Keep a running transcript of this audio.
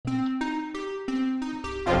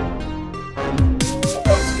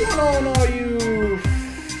going on, all you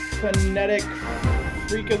phonetic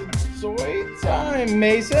freakazoids? I'm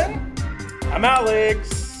Mason. I'm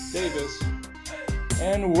Alex. Davis.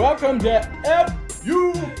 And welcome to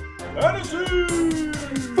FU Fantasy.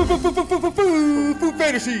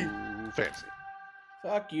 Fantasy. Fancy.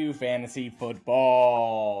 Fuck You Fantasy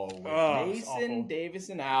Football with It's Mason, awful. Davis,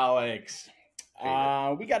 and Alex.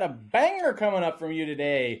 We got a banger coming up from you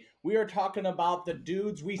today. We are talking about the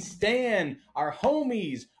dudes we stan, our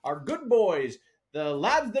homies, our good boys, the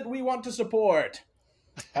lads that we want to support.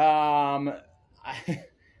 We don't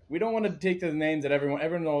want to take the names that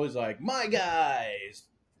everyone always like, my guys.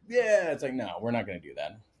 Yeah, it's like, no, we're not going to do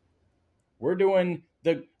that. We're doing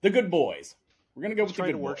the good boys. We're going to go with the trying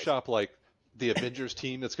good to boys. workshop like the Avengers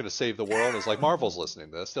team that's going to save the world. Is like Marvel's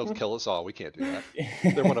listening to this. They'll kill us all. We can't do that.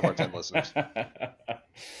 They're one of our 10 listeners.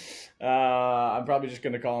 I'm probably just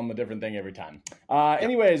going to call them a different thing every time.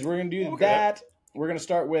 Anyways, we're going to do that. We're going to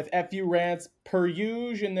start with FU Rants per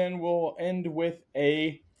usual, and then we'll end with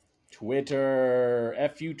a Twitter.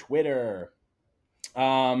 FU Twitter.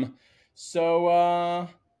 So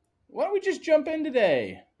why don't we just jump in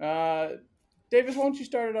today? Davis, why don't you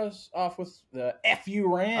start us off with the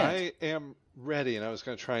FU Rant? I am ready, and I was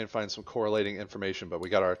going to try and find some correlating information, but we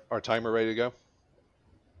got our timer ready to go.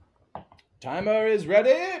 Timer is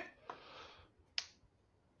ready.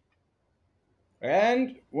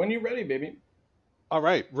 And when you're ready, baby. All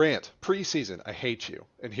right, rant. Preseason, I hate you.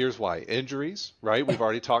 And here's why. Injuries, right? We've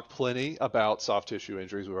already talked plenty about soft tissue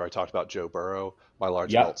injuries. We've already talked about Joe Burrow, my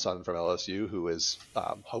large adult son from LSU, who is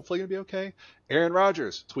hopefully going to be okay. Aaron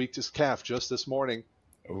Rodgers tweaked his calf just this morning.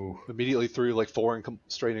 Ooh. Immediately threw like 4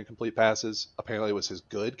 straight incomplete passes. Apparently it was his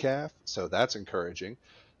good calf, so that's encouraging.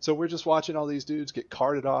 So we're just watching all these dudes get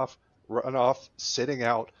carted off, run off, sitting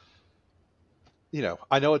out. You know,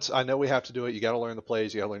 I know we have to do it. You got to learn the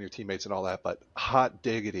plays, you got to learn your teammates and all that. But hot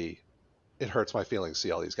diggity, it hurts my feelings to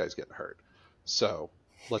see all these guys getting hurt. So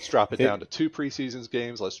let's drop it down to 2 preseason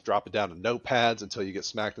games. Let's drop it down to no pads until you get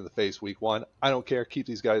smacked in the face week 1. I don't care. Keep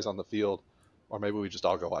these guys on the field, or maybe we just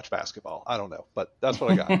all go watch basketball. I don't know, but that's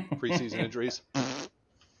what I got. Preseason injuries.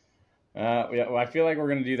 Well, I feel like we're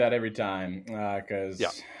going to do that every time because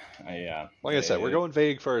Like I said, we're going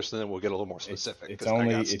vague first, and then we'll get a little more specific. It's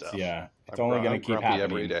only going to keep happening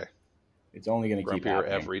every day. It's only going to keep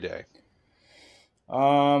happening every day.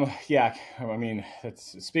 Yeah. I mean, it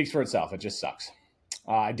speaks for itself. It just sucks.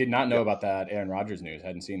 I did not know about that Aaron Rodgers news. I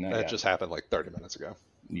hadn't seen that yet. That just happened like 30 minutes ago.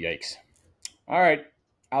 Yikes! All right,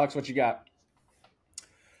 Alex, what you got?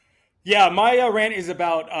 Yeah, my rant is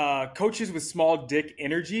about coaches with small dick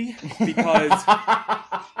energy because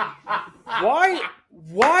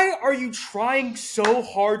why are you trying so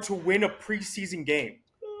hard to win a preseason game?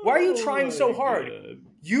 Why are you trying so hard?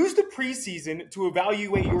 Use the preseason to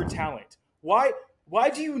evaluate your talent. Why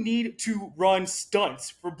do you need to run stunts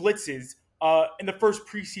for blitzes in the first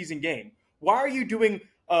preseason game? Why are you doing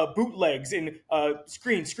bootlegs and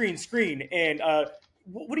screen and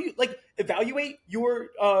what do you like? Evaluate your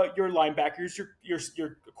linebackers,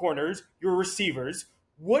 your corners, your receivers.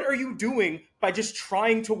 What are you doing by just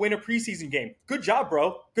trying to win a preseason game? Good job,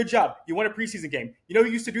 bro. Good job. You won a preseason game. You know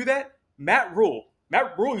who used to do that? Matt Rule.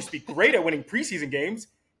 Matt Rule used to be great at winning preseason games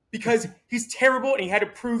because he's terrible and he had to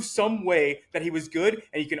prove some way that he was good.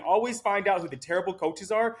 And you can always find out who the terrible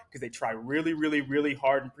coaches are because they try really, really, really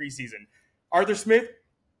hard in preseason. Arthur Smith,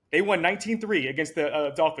 they won 19-3 against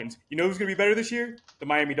the Dolphins. You know who's going to be better this year? The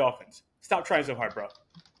Miami Dolphins. Stop trying so hard, bro.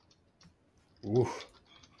 Oof.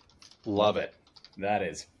 Love it. That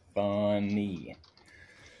is funny.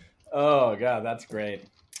 Oh, God, that's great.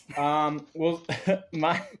 Well,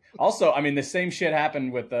 the same shit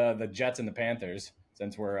happened with the Jets and the Panthers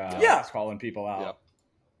since we're calling people out.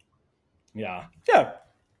 Yeah.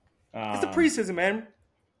 It's the preseason, man.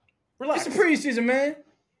 Relax. It's the preseason, man.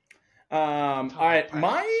 All right,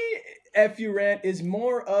 my FU rant is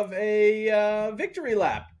more of a victory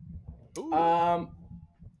lap. Ooh.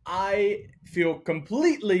 I feel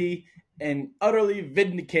completely and utterly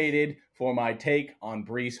vindicated for my take on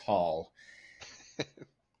Breece Hall.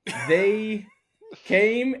 They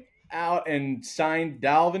came out and signed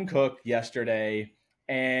Dalvin Cook yesterday,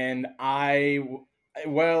 and I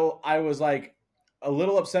was like a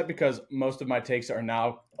little upset because most of my takes are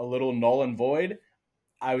now a little null and void.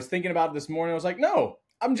 I was thinking about it this morning. I was like, no,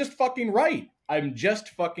 I'm just fucking right.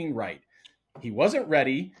 He wasn't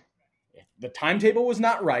ready. The timetable was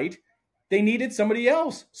not right. They needed somebody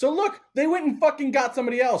else. So look, they went and fucking got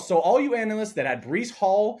somebody else. So all you analysts that had Breece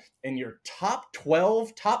Hall in your top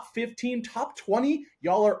 12, top 15, top 20,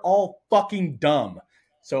 y'all are all fucking dumb.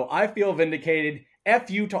 So I feel vindicated,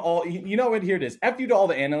 F you to all, you know what, here it is. F you to all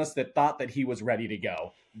the analysts that thought that he was ready to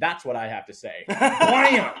go. That's what I have to say.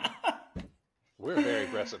 Blam! We're a very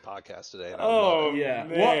aggressive podcast today, and I Oh, love it. Yeah.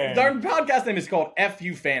 man. Well, our podcast name is called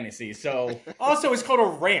FU Fantasy, so Also, it's called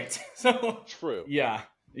a rant. So True. yeah.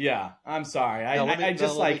 I'm sorry. Now, let me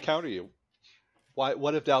like counter you.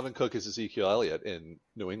 What if Dalvin Cook is Ezekiel Elliott in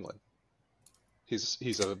New England? He's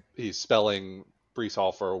spelling Brees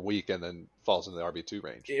Hall for a week and then falls in the RB2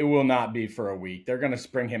 range. it will not be for a week. They're going to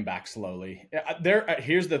bring him back slowly.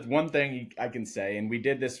 Here's the one thing I can say, and we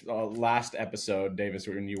did this last episode, Davis,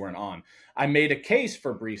 when you weren't on. I made a case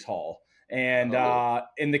for Brees Hall, and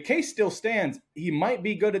the case still stands. He might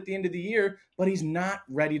be good at the end of the year, but he's not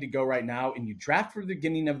ready to go right now. And you draft for the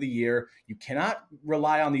beginning of the year. You cannot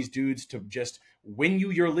rely on these dudes to just win you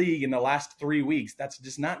your league in the last 3 weeks. That's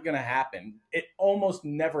just not going to happen. It almost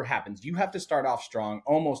never happens. You have to start off strong,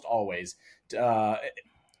 almost always,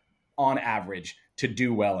 on average, to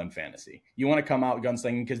do well in fantasy. You want to come out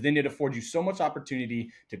gunslinging because then it affords you so much opportunity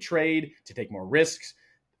to trade, to take more risks,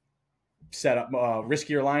 set up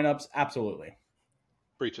riskier lineups. Absolutely.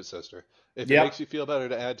 Preach it, sister. If it makes you feel better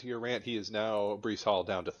to add to your rant, he is now Brees Hall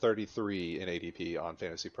down to 33 in ADP on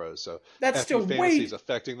Fantasy Pros. So that's still fantasy's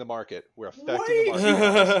affecting the market. We're affecting the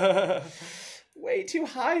market. Way too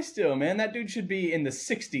high still, man. That dude should be in the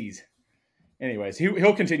 60s. Anyways,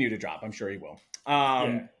 he'll continue to drop. I'm sure he will.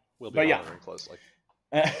 We'll be monitoring closely.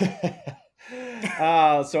 So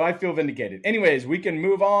I feel vindicated. Anyways, we can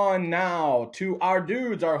move on now to our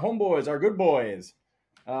dudes, our homeboys, our good boys,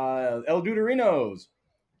 El Duderinos.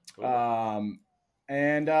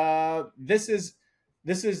 This is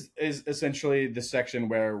essentially the section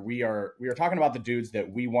where we are talking about the dudes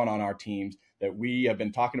that we want on our teams, that we have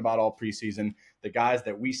been talking about all preseason, the guys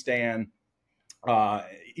that we stand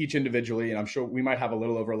each individually, and I'm sure we might have a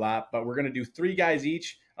little overlap, but we're going to do 3 guys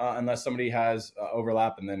each, unless somebody has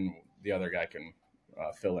overlap, and then the other guy can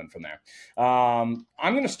fill in from there. I'm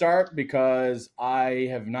going to start because I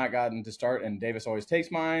have not gotten to start, and Davis always takes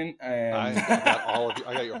mine. And I got all of you.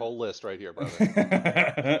 I got your whole list right here,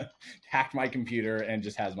 brother. Hacked my computer and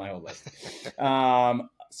just has my whole list.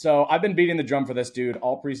 So I've been beating the drum for this dude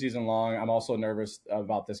all preseason long. I'm also nervous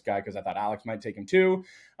about this guy because I thought Alex might take him too.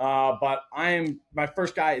 But my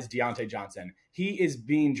first guy is Deontay Johnson. He is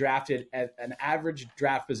being drafted at an average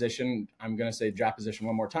draft position. I'm going to say draft position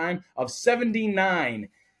one more time of 79.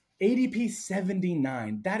 ADP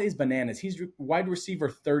 79. That is bananas. He's wide receiver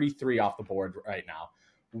 33 off the board right now.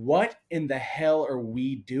 What in the hell are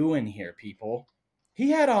we doing here, people?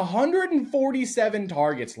 He had 147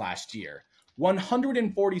 targets last year.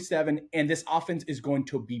 147, and this offense is going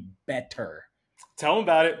to be better. Tell him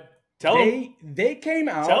about it. They came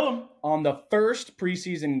out on the first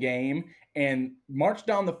preseason game and marched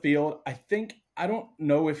down the field. I don't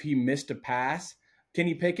know if he missed a pass,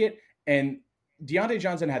 Kenny Pickett, and Deontay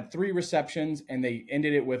Johnson had 3 receptions, and they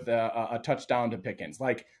ended it with a touchdown to Pickens.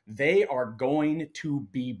 Like, they are going to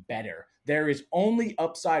be better. There is only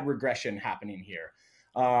upside regression happening here.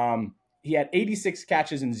 He had 86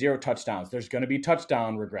 catches and 0 touchdowns. There's going to be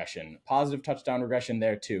touchdown regression, positive touchdown regression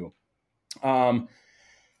there too.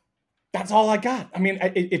 That's all I got. I mean,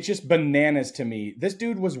 it's just bananas to me. This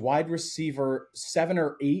dude was wide receiver 7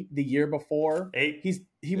 or 8 the year before. 8.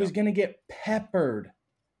 He was going to get peppered.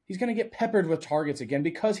 He's going to get peppered with targets again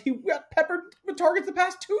because he got peppered with targets the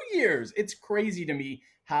past 2 years. It's crazy to me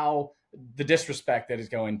how the disrespect that is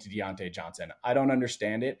going to Deontay Johnson. I don't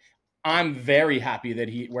understand it. I'm very happy that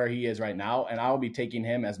where he is right now, and I'll be taking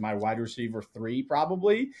him as my wide receiver 3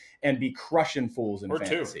 probably, and be crushing fools in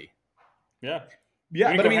fantasy. 2. Yeah.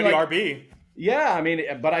 Yeah, but I mean, like, RB. Yeah, I mean,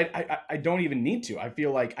 but I don't even need to. I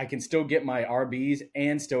feel like I can still get my RBs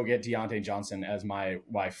and still get Deontay Johnson as my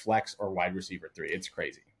flex or wide receiver 3. It's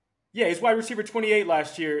crazy. Yeah, he's wide receiver 28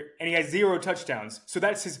 last year, and he has 0 touchdowns. So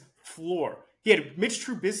that's his floor. He had Mitch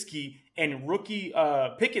Trubisky and rookie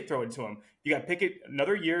Pickett throw it to him. You got Pickett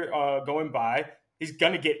another year going by. He's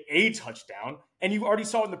going to get a touchdown. And you already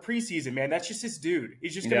saw it in the preseason, man. That's just his dude.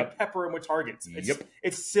 He's just going to pepper him with targets.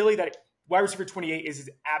 It's silly that wide receiver 28 is his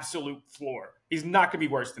absolute floor. He's not going to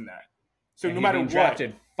be worse than that. So no matter what.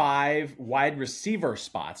 Drafted 5 wide receiver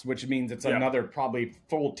spots, which means it's another probably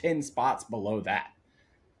full 10 spots below that.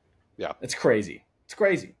 Yeah. It's crazy. It's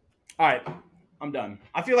crazy. All right. I'm done.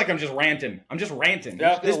 I feel like I'm just ranting.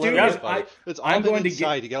 Yeah, this dude is. It's all I'm going to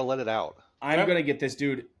get. You got to let it out. I'm going to get this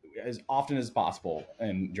dude as often as possible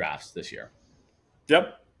in drafts this year.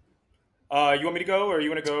 Yep. You want me to go, or you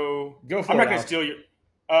want to go? Go for it. I'm not going to steal you.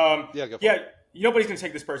 Go for it. Nobody's going to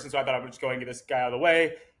take this person, so I thought I would just go ahead and get this guy out of the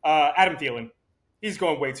way. Adam Thielen. He's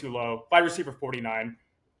going way too low. Wide receiver 49.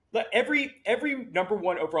 every number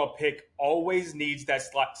one overall pick always needs that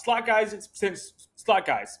slot guys since slot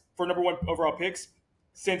guys for number one overall picks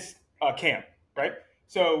since camp, right?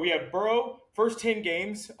 So we have Burrow first 10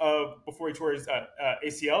 games of before he tore his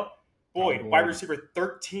ACL. Boyd, wide receiver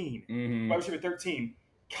 13, wide receiver 13.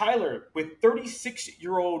 Kyler with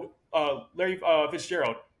 36-year-old Larry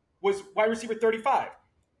Fitzgerald was wide receiver 35.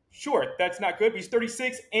 Sure, that's not good, but he's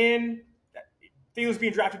 36 and Thielen's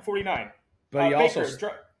being drafted 49. But he also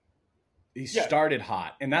Baker, he started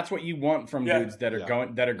hot, and that's what you want from dudes that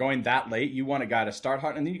are going that late. You want a guy to start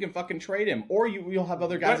hot, and then you can fucking trade him, or you'll have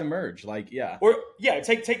other guys emerge. Like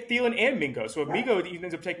take Thielen and Mingo. So if Mingo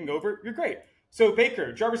ends up taking over, you're great. So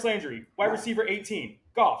Baker, Jarvis Landry, wide receiver 18,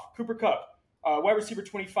 Goff, Cooper Kupp, wide receiver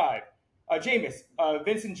 25. Jameis,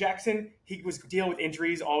 Vincent Jackson, he was dealing with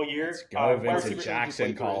injuries all year. Let's go, Vincent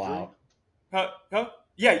Jackson, call out. Huh?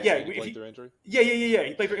 Yeah. He played through injury? Yeah.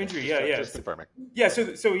 He played for injury. Yeah. Just confirming. Yeah,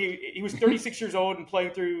 so he was 36 years old and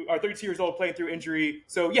playing through, or 32 years old playing through injury.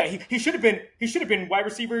 So yeah, he should have been wide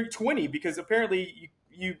receiver 20 because apparently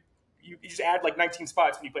you just add like 19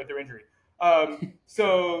 spots when you play through injury.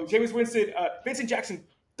 So Jameis Winston, Vincent Jackson,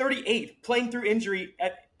 38, playing through injury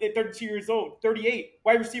at 32 years old, 38,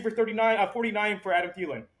 wide receiver 49 for Adam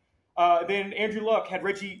Thielen. Then Andrew Luck had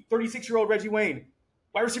 36-year-old Reggie Wayne,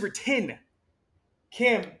 wide receiver 10.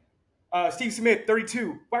 Kim, Steve Smith,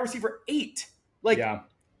 32, wide receiver 8.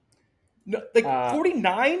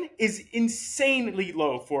 49 is insanely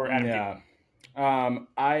low for Adam Thielen.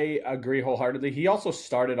 I agree wholeheartedly. He also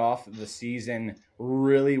started off the season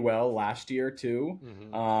really well last year too,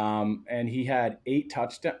 and he had 8 to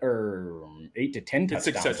 10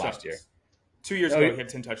 touchdowns last year. 2 years ago, he had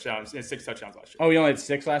 10 touchdowns and 6 touchdowns last year. Oh, he only had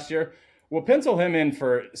 6 last year. We'll pencil him in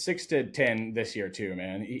for 6 to 10 this year too,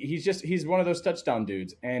 man. He's one of those touchdown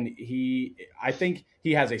dudes, and I think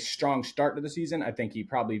he has a strong start to the season. I think he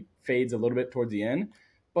probably fades a little bit towards the end,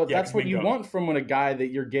 but that's what you want from a guy that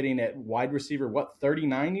you're getting at wide receiver.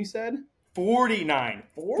 39? You said 49.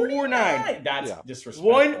 49. That's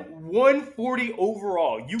disrespectful. 140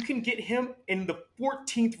 overall. You can get him in the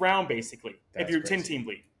 14th round, basically, if you're 10-team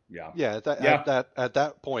league. Yeah. At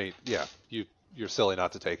that point, you're silly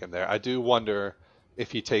not to take him there. I do wonder if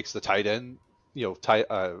he takes the tight end,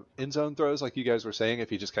 end zone throws like you guys were saying, if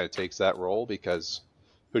he just kind of takes that role, because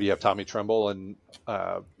who do you have? Tommy Tremble and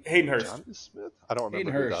Hayden Hurst. Johnny Smith? I don't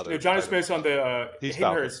remember who the other. No, Johnny Smith's on the he's Hayden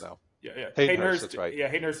Falcons Hurst. now. Yeah. Hayden Hurst, that's right. Yeah,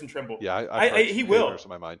 Hayden Hurst and Tremble. Yeah, he will. Hurst in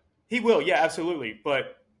my mind. He will, yeah, absolutely.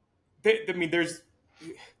 But there's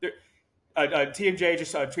TMJ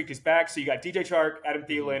just tweaked his back, so you got DJ Chark, Adam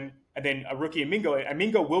Thielen, and then a rookie and Mingo. And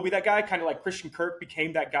Mingo will be that guy, kind of like Christian Kirk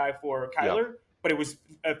became that guy for Kyler. But it was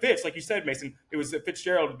Fitz, like you said, Mason. It was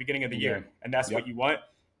Fitzgerald at the beginning of the year, and that's what you want.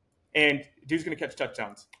 And dude's going to catch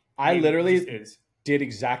touchdowns. I literally did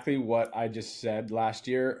exactly what I just said last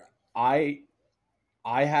year. I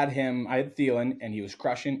had Thielen, and he was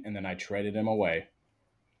crushing, and then I traded him away.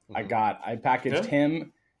 I packaged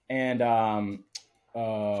him and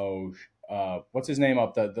what's his name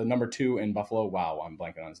up? The number 2 in Buffalo. Wow, I'm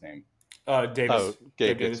blanking on his name. Davis.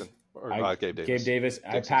 Gabe Dixon. Gabe Davis. Gabe Davis.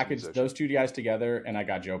 I packaged those 2 guys together, and I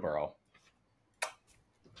got Joe Burrow.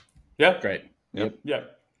 Yep. Great.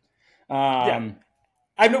 Yep. I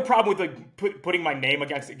have no problem with putting my name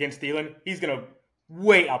against Thielen. He's going to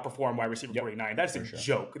way outperform wide receiver 49. That's a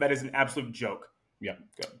joke. That is an absolute joke. Yeah.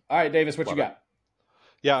 Good. All right, Davis, what you got?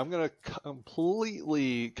 Yeah, I'm going to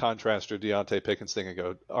completely contrast your Deontay Pickens thing and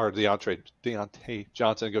go, or Deontay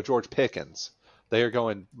Johnson and go George Pickens. They are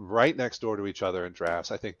going right next door to each other in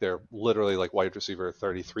drafts. I think they're literally like wide receiver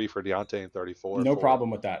 33 for Deontay and 34. No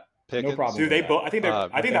problem with that. Pickens. No problem. Dude, they both. I think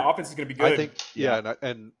that offense is going to be good. I think,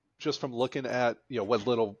 and just from looking at what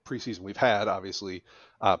little preseason we've had, obviously,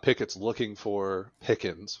 Pickett's looking for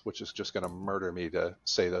Pickens, which is just going to murder me to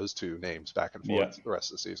say those 2 names back and forth the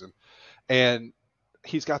rest of the season, and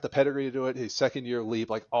he's got the pedigree to do it. His second year leap,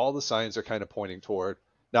 like all the signs are kind of pointing toward.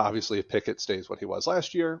 Now, obviously, if Pickett stays what he was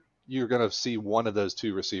last year, you're going to see one of those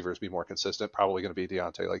 2 receivers be more consistent. Probably going to be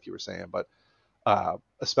Deontay, like you were saying, but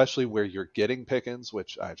especially where you're getting Pickens,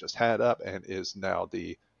 which I just had up and is now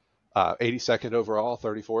the 82nd overall,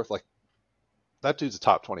 34th. Like that dude's a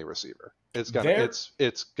top 20 receiver. It's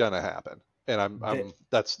gonna happen, and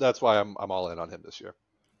that's why I'm all in on him this year.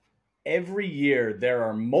 Every year there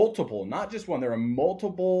are multiple, not just one, there are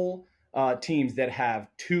multiple teams that have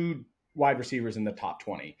 2 wide receivers in the top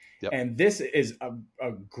 20. And this is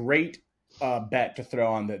a great bet to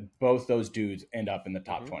throw on that both those dudes end up in the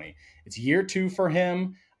top 20. It's year 2 for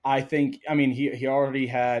him. I think, he already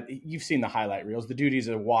had, you've seen the highlight reels. The dude is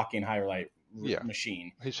a walking highlight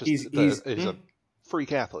machine. He's a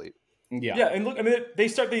freak athlete. Yeah, and look, I mean, they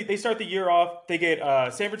start the year off. They get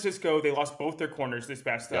San Francisco. They lost both their corners this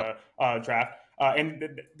past draft,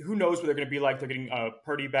 who knows what they're going to be like. They're getting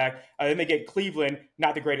Purdy back. Then they get Cleveland,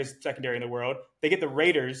 not the greatest secondary in the world. They get the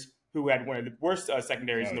Raiders, who had one of the worst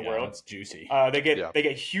secondaries in the world. That's juicy. They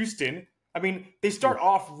get Houston. I mean, they start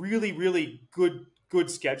off really, really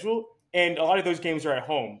good schedule, and a lot of those games are at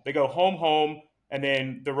home. They go home. And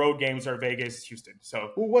then the road games are Vegas, Houston.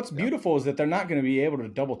 So, well, what's beautiful is that they're not going to be able to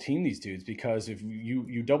double team these dudes, because if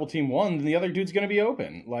you double team one, then the other dude's going to be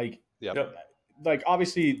open. Like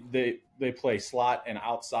obviously they play slot and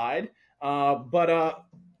outside, but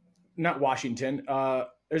not Washington.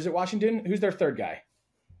 Is it Washington? Who's their third guy?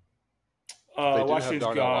 They do Washington's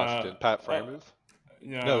have Darnell Washington. Pat Freiermuth?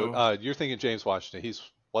 No, You're thinking James Washington. He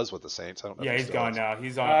was with the Saints. I don't know. Yeah, he's gone now.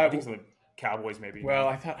 He's on. I think he's with Cowboys maybe. Well,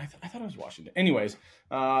 I thought it was Washington. Anyways,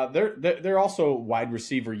 they're also wide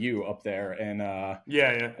receiver U up there, and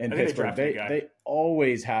in Pittsburgh they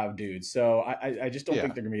always have dudes. So I just don't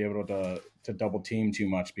think they're gonna be able to double team too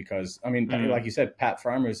much, because I mean, like you said, Pat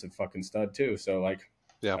Frymer's a fucking stud too. So like.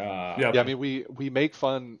 I mean, we make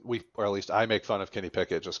fun, or at least I make fun of Kenny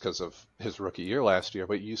Pickett just because of his rookie year last year.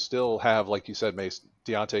 But you still have, like you said, Mace,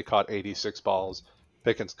 Deontay caught 86 balls,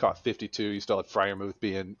 Pickens caught 52. You still have Freiermuth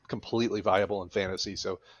being completely viable in fantasy.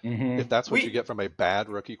 So if that's what you get from a bad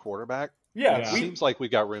rookie quarterback, it seems like we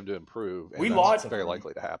got room to improve. And that's very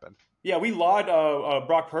likely to happen. Yeah, we laud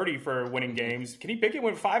Brock Purdy for winning games. Kenny Pickett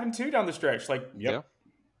went 5-2 down the stretch. Like, yep.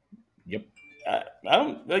 I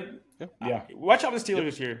don't like. Yeah, watch out for the Steelers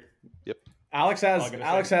this year. Yep. Alex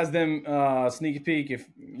has them sneak peek. If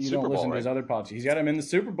you Super don't listen Bowl, to his other podcasts, he's got him in the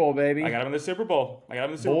Super Bowl, baby. I got him in the Super Bowl.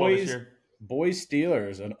 This year. Boys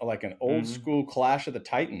Steelers, like an old school clash of the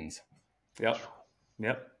Titans. Yep.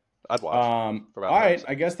 I'd watch. All right,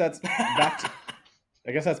 I guess that's back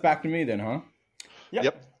to me then, huh?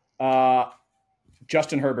 Yep.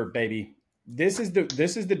 Justin Herbert, baby. This is the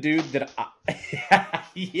dude that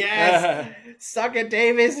yes. Suck it,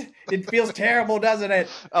 Davis. It feels terrible, doesn't it?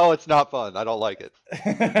 Oh, it's not fun. I don't like it.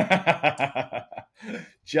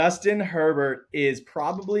 Justin Herbert is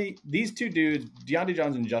probably these two dudes, Deontay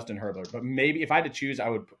Johnson and Justin Herbert. But maybe if I had to choose, I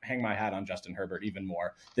would hang my hat on Justin Herbert even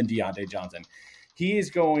more than Deontay Johnson. He is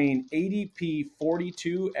going ADP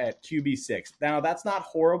 42 at QB6. Now, that's not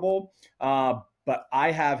horrible, but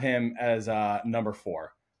I have him as number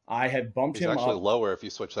 4. I had bumped him up. He's actually lower if you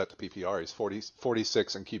switch that to PPR. He's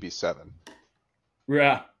 46 and QB7.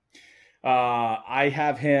 Yeah. I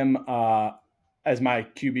have him as my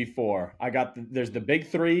QB4. I got there's the big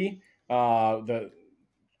 3, the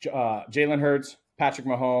Jalen Hurts, Patrick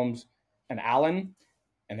Mahomes, and Allen.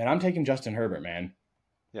 And then I'm taking Justin Herbert, man.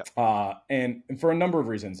 Yeah. And for a number of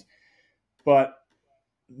reasons. But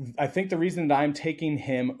I think the reason that I'm taking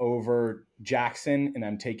him over Jackson and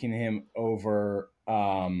I'm taking him over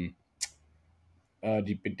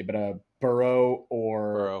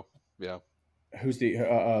Burrow, yeah. Who's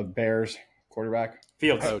the Bears quarterback?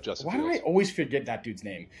 Fields. Oh, Justin Why Fields. do I always forget that dude's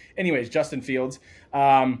name? Anyways, Justin Fields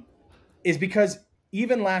is because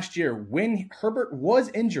even last year when Herbert was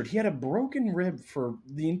injured, he had a broken rib for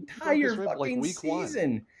the entire fucking week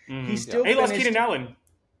season. One. He still he lost Keenan Allen.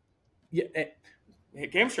 Yeah.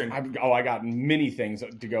 Hamstring. I got many things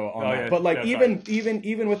to go on that. Yeah. But like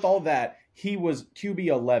even with all that, he was QB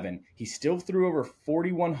 11. He still threw over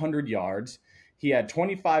 4,100 yards. He had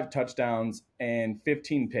 25 touchdowns and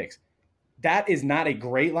 15 picks. That is not a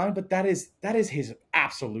great line, but that is his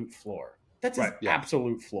absolute floor. That's his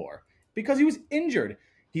absolute floor because he was injured.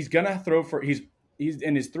 He's gonna throw for he's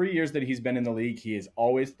in his 3 years that he's been in the league. He has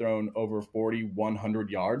always thrown over 4,100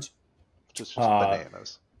 yards, which is just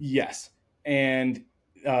bananas. Yes. And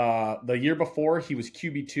the year before, he was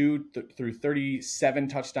QB2 through 37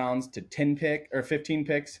 touchdowns to 15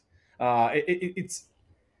 picks.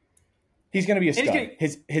 He's going to be a stud.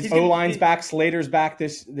 His O line's back, Slater's back.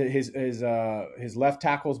 His left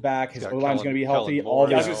tackle's back. His O line's going to be healthy. I was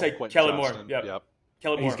going to say Kellen Moore. Yep.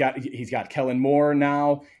 Kellen Moore. He's got Kellen Moore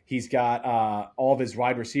now. He's got all of his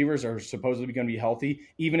wide receivers are supposedly going to be healthy.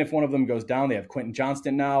 Even if one of them goes down, they have Quentin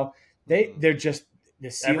Johnston now. They're just. The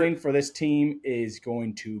ceiling for this team is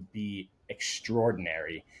going to be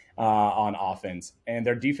extraordinary on offense. And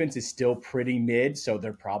their defense is still pretty mid, so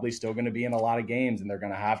they're probably still going to be in a lot of games, and they're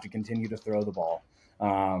going to have to continue to throw the ball.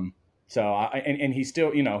 And he's still,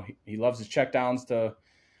 he loves his checkdowns to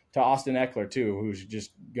Austin Eckler, too, who's just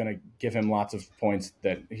going to give him lots of points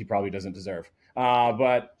that he probably doesn't deserve.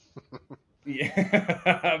 But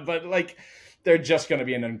like – they're just going to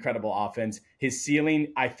be an incredible offense. His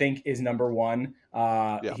ceiling, I think, is number 1.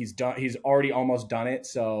 He's already almost done it.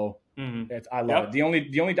 So Mm-hmm. I love it. The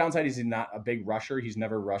only downside is he's not a big rusher. He's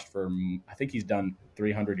never rushed for. I think he's done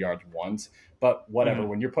 300 yards once. But whatever.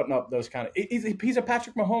 When you're putting up those kind of, he's a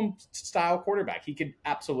Patrick Mahomes style quarterback. He could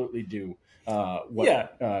absolutely do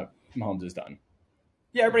what Mahomes has done.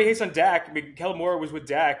 Yeah, everybody hates on Dak. I mean, Kellen Moore was with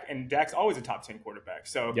Dak, and Dak's always a top 10 quarterback.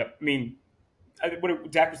 So, I mean,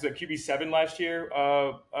 Dak was the QB7 last year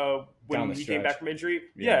when he came back from injury.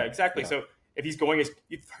 Yeah, exactly. Yeah. So if he's going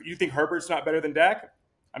you think Herbert's not better than Dak?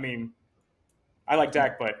 I mean, I like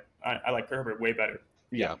Dak, but I like Herbert way better.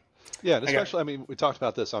 Yeah. Yeah, and especially, I mean, we talked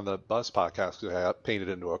about this on the Buzz podcast because I got painted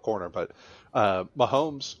into a corner, but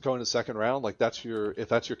Mahomes going to second round, like if that's your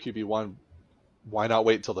QB1, why not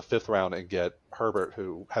wait until the 5th round and get Herbert,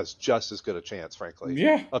 who has just as good a chance, frankly,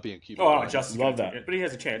 of being QB1. Oh, just love that. But he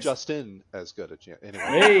has a chance. Justin as good a chance.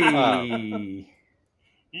 Anyway.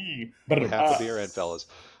 Hey. We have the beer in, fellas.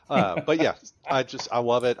 But yeah, I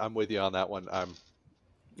love it. I'm with you on that one. I'm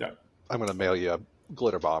going to mail you a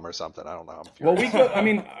glitter bomb or something. I don't know.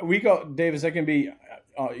 We go, Davis, that can be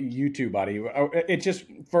you too, buddy. It's just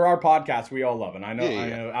for our podcast, we all love it. I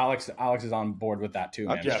know Alex is on board with that too,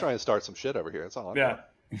 man. I'm just trying to start some shit over here. That's all I'm doing.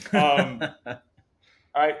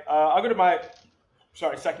 All right. I'll go to my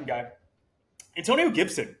second guy. Antonio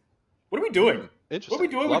Gibson. What are we doing? Interesting. What are we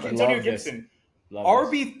doing with Antonio Gibson?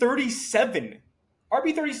 RB37.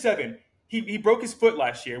 RB37. He broke his foot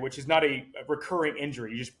last year, which is not a recurring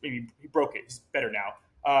injury. He broke it. He's better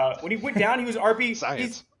now. When he went down, he was RB.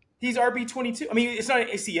 Science. He's RB22. I mean, it's not an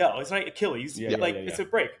ACL. It's not Achilles. It's a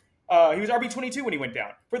break. He was RB22 when he went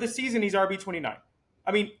down. For the season, he's RB29.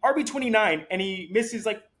 I mean, RB29, and he misses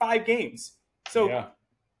like 5 games. So,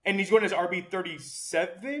 and he's going as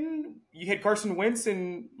RB37. You had Carson Wentz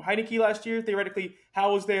and Heineke last year. Theoretically,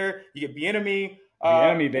 Howell's there. You get Bieniemy.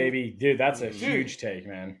 Bieniemy, baby. Dude, that's a huge take,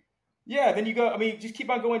 man. Yeah, then you go, I mean, just keep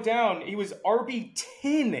on going down. He was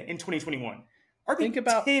RB10 in 2021.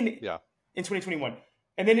 RB10 in 2021.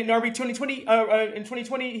 And then in in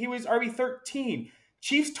 2020, he was RB13.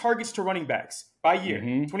 Chiefs targets to running backs by year.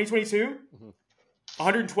 2022,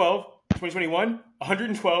 112. 2021,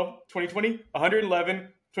 112. 2020, 111.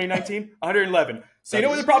 2019, 111. So you know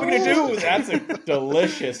what they're probably going to do? That's a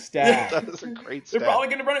delicious stat. That is a great stat. They're probably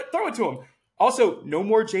going to throw it to him. Also, no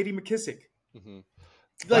more J.D. McKissick.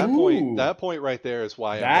 That point right there is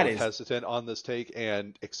why I'm hesitant on this take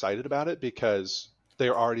and excited about it, because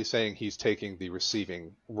they're already saying he's taking the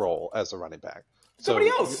receiving role as a running back. Somebody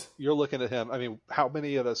else. You're looking at him. I mean, how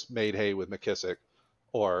many of us made hay with McKissick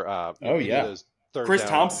or Chris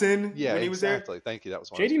Thompson when he was there? Thank you. That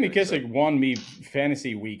was one. J.D. McKissick won me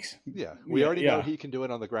fantasy weeks. Yeah, we already know he can do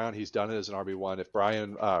it on the ground. He's done it as an RB1. If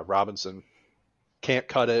Brian Robinson can't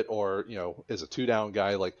cut it or is a 2-down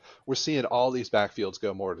guy, like we're seeing all these backfields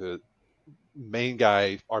go more to main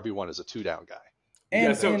guy RB1 is a 2-down guy.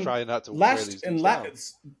 And so try not to wear these down.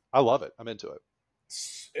 I love it. I'm into it.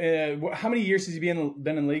 How many years has he been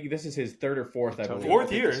in the league? This is his 3rd or 4th, I believe.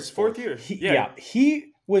 4th year. His 4th year.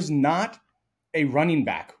 He was not a running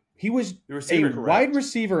back. He was a wide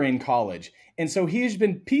receiver in college. And so he's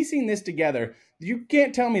been piecing this together. You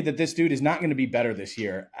can't tell me that this dude is not going to be better this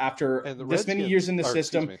year after this many years in the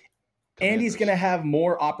system. And he's going to have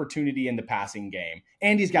more opportunity in the passing game.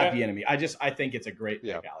 And he's got Bieniemy. I think it's a great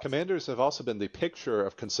pick, Alex. Commanders have also been the picture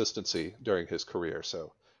of consistency during his career.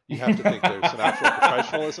 So you have to think there's some actual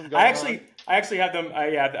professionalism going on. I actually have them. I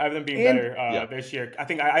have them being better this year. I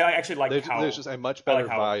think I actually like how there's just a much better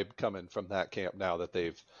vibe coming from that camp now that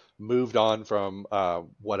they've moved on from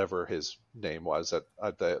whatever his name was at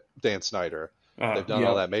Dan Snyder. They've done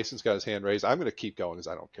all that. Mason's got his hand raised. I'm going to keep going because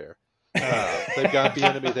I don't care. They've got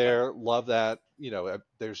Bieniemy there. Love that.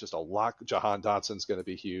 There's just a lot. Jahan Dotson's going to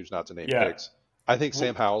be huge. Not to name picks. I think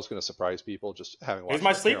Sam Howell's going to surprise people just having watched. He's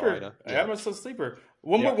my sleeper. Yeah, my sleeper.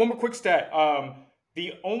 One more quick stat.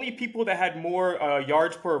 The only people that had more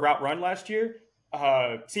yards per route run last year,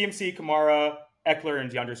 CMC, Kamara, Eckler, and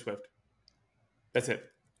DeAndre Swift. That's it.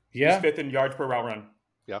 Yeah. He's 5th in yards per route run.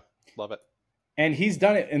 Yeah, love it. And he's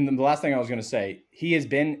done it. And the last thing I was going to say, he has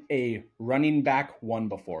been a running back 1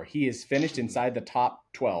 before. He has finished inside the top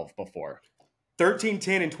 12 before. 13,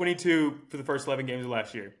 10, and 22 for the first 11 games of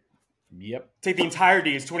last year. Yep. Take the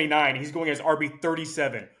entirety is 29. He's going as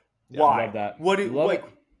RB37. Yeah, why? I love that. What?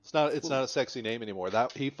 It's not a sexy name anymore.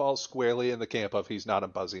 That he falls squarely in the camp of he's not a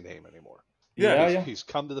buzzy name anymore. He's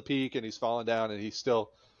come to the peak and he's fallen down and he's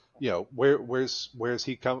still, where's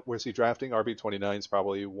he drafting? RB29 is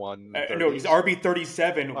probably 130. No, he's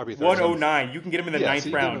RB37, 109. You can get him in the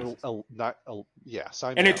 9th round.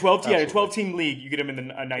 Sign in a 12-team league, you get him in the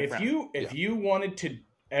 9th round. If you wanted to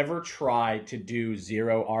ever try to do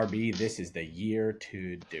 0 RB, this is the year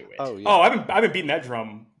to do it. Oh, I've been beating that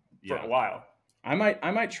drum for a while. I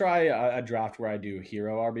might try a draft where I do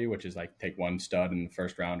hero RB, which is like take one stud in the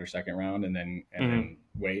first round or second round and then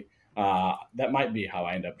wait. That might be how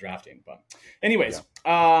I end up drafting. But anyways,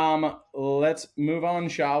 let's move on,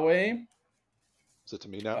 shall we? Is it to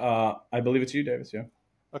me now? I believe it's you, Davis. Yeah.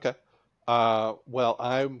 Okay. Well,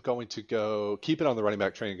 I'm going to go keep it on the running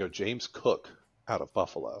back train and go James Cook out of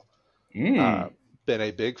Buffalo. Been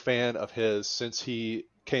a big fan of his since he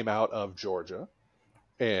came out of Georgia.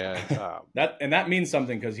 And that means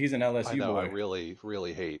something because he's an LSU I know, boy. I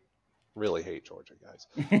really hate Georgia guys.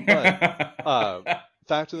 But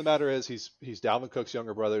fact of the matter is, he's Dalvin Cook's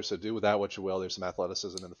younger brother, so do with that what you will. There's some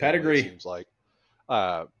athleticism in the family, pedigree. It seems like.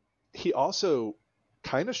 He also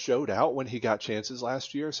kind of showed out when he got chances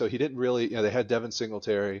last year. So he didn't really, they had Devin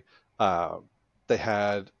Singletary. They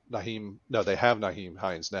have Naheem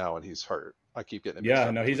Hines now, and he's hurt. I keep getting him.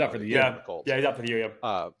 Yeah, no, he's out for the year. Yeah, he's out for the year.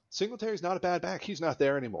 Yeah. Singletary not a bad back. He's not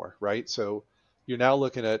there anymore, right? So you're now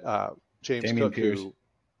looking at James Damian Cook, Pierce. who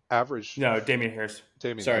averaged. No, Damian Harris.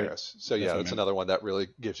 Harris. So that's another one that really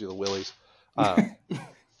gives you the willies.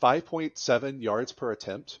 5.7 yards per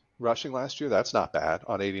attempt rushing last year. That's not bad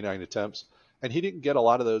on 89 attempts. And he didn't get a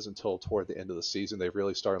lot of those until toward the end of the season. They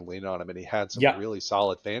really started leaning on him, and he had some really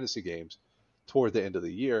solid fantasy games toward the end of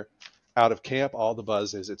the year. Out of camp, all the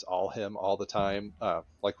buzz is it's all him all the time.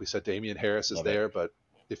 Like we said, Damian Harris is there, but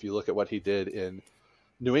if you look at what he did in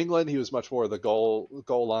New England, he was much more the goal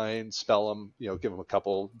line, spell him, give him a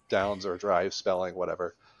couple downs or drive spelling,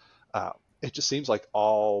 whatever. It just seems like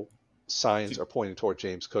all signs are pointing toward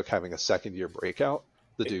James Cook having a second-year breakout.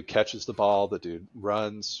 The dude catches the ball, the dude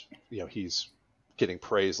runs. He's getting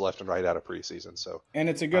praise left and right out of preseason. So and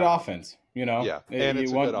it's a good offense, Yeah, and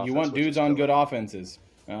you want dudes on good offenses.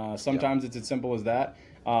 Sometimes it's as simple as that.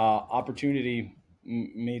 Opportunity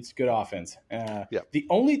meets good offense. The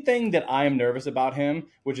only thing that I am nervous about him,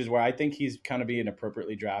 which is where I think he's kind of being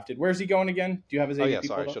appropriately drafted. Where's he going again? Do you have his ADP?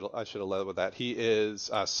 Sorry, I should have led with that. He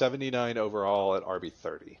is 79 overall at RB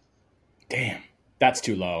 30. Damn, that's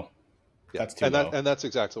too low. Yeah. That's too low. And that's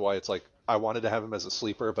exactly why it's like I wanted to have him as a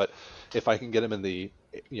sleeper, but if I can get him in the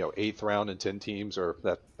 8th round in 10 teams, or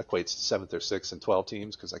that equates to 7th or 6th and 12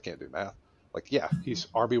 teams because I can't do math. He's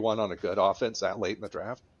RB1 on a good offense that late in the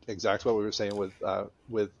draft. Exactly what we were saying with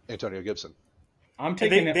Antonio Gibson. I'm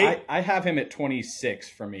taking it. I have him at 26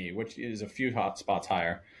 for me, which is a few hot spots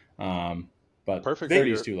higher. But perfect.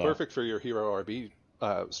 30 is too low. Perfect for your hero RB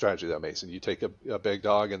strategy, though, Mason. You take a big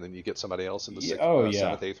dog and then you get somebody else in the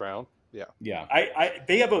 7th, 8th round. Yeah.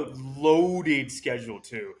 They have a loaded schedule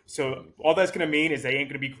too. So all that's going to mean is they ain't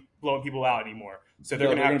going to be blowing people out anymore. So they're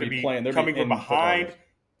going to have to be coming from behind.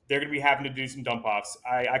 They're going to be having to do some dump offs.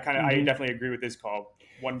 I definitely agree with this call.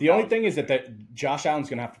 The only thing is that Josh Allen's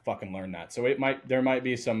going to have to fucking learn that. So there might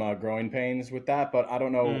be some growing pains with that, but I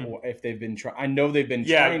don't know if they've been trying. I know they've been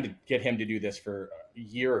trying to get him to do this for a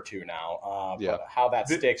year or two now. But how that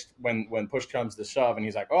sticks when push comes to shove, and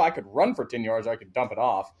he's like, I could run for 10 yards, or I could dump it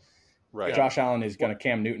off. Right. Josh Allen is going to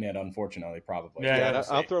Cam Newton it, unfortunately, probably. Yeah,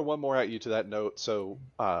 I'll throw one more at you to that note. So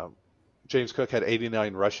James Cook had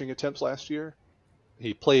 89 rushing attempts last year.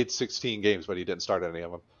 He played 16 games, but he didn't start any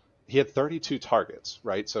of them. He had 32 targets,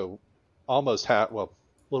 right? So almost half, a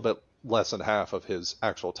little bit less than half of his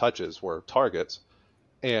actual touches were targets.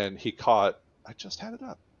 And he caught, I just had it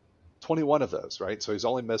up, 21 of those, right? So he's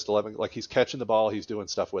only missed 11. Like, he's catching the ball. He's doing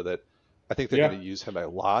stuff with it. I think they're going to use him a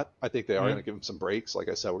lot. I think they are going to give him some breaks. Like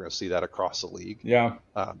I said, we're going to see that across the league. Yeah.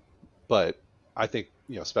 But I think,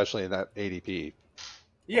 especially in that ADP,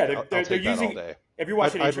 they're using all day. If you're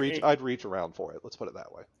watching, I'd reach around for it. Let's put it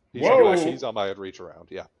that way. He's on my I'd reach around.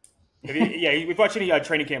 Yeah. If you watch any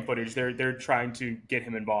training camp footage, they're trying to get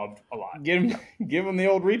him involved a lot. Give him the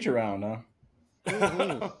old reach around,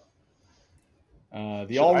 huh?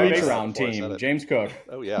 The all reach around team, James Cook.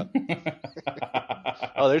 Oh yeah.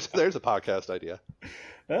 There's a podcast idea.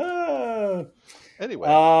 Anyway.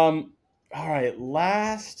 All right,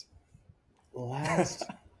 last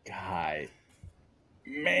guy.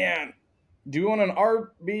 Man, do we want an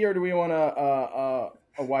RB or do we want a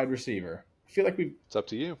wide receiver? I feel like It's up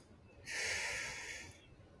to you.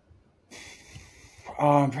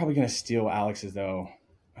 I'm probably gonna steal Alex's though.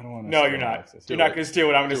 I don't want to. No, you're not. You're not going to steal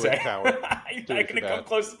what I'm going to say. You're not going to come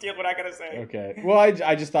close to steal what I'm going to say. Okay. Well,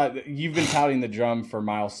 I just thought that you've been touting the drum for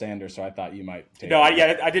Miles Sanders, so I thought you might take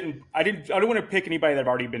I didn't want to pick anybody that I've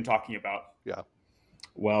already been talking about. Yeah.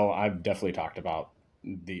 Well, I've definitely talked about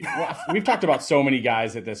we've talked about so many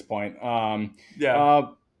guys at this point. But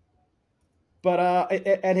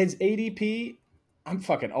at his ADP,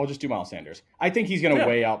 I'll just do Miles Sanders. I think he's going to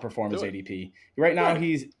way outperform his ADP. Right now,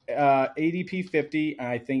 he's ADP 50,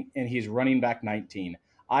 and he's running back 19.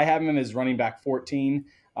 I have him as running back 14.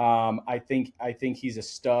 I think he's a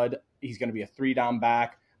stud. He's going to be a 3-down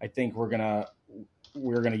back. I think we're gonna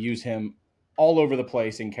use him all over the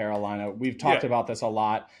place in Carolina. We've talked about this a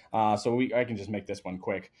lot, so I can just make this one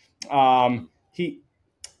quick. The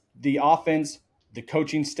offense, the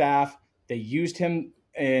coaching staff, they used him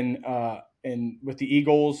in with the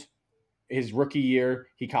Eagles his rookie year.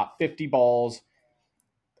 He caught 50 balls.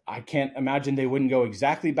 I can't imagine they wouldn't go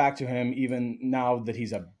exactly back to him, even now that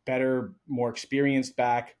he's a better, more experienced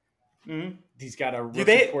back. Mm-hmm. He's got a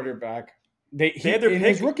rookie quarterback.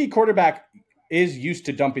 His rookie quarterback is used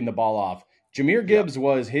to dumping the ball off. Jahmyr Gibbs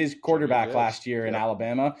was his quarterback last year in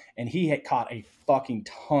Alabama, and he had caught a fucking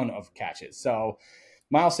ton of catches. So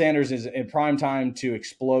Miles Sanders is in prime time to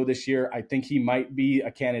explode this year. I think he might be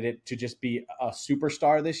a candidate to just be a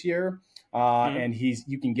superstar this year. And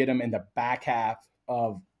you can get him in the back half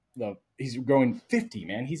of he's going 50,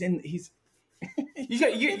 man. You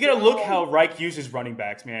got to look how Reich uses running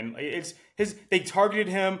backs, man. They targeted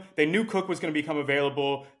him. They knew Cook was going to become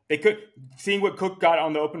available. Seeing what Cook got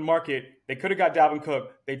on the open market, they could have got Dalvin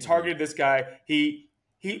Cook. They targeted this guy.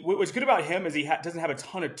 What's good about him is he doesn't have a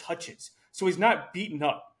ton of touches, so he's not beaten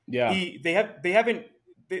up. Yeah, he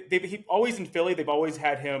always in Philly. They've always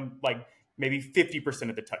had him like maybe 50%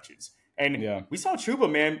 of the touches. And we saw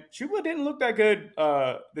Chuba, man. Chuba didn't look that good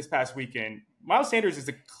this past weekend. Miles Sanders is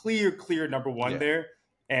a clear number one there,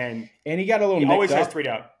 and he got a little. He always has up. 3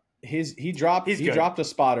 down. He dropped a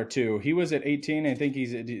spot or two. He was at 18. I think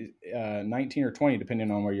he's at 19 or 20,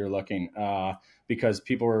 depending on where you're looking, because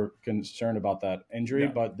people were concerned about that injury. Yeah.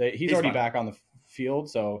 But he's already back on the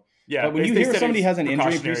field. So but when you hear somebody has an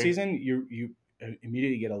injury preseason, you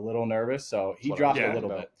immediately get a little nervous. So he dropped a little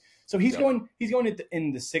bit. So he's going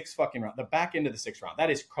in the 6th fucking round, the back end of the 6th round.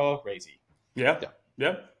 That is crazy. Yeah.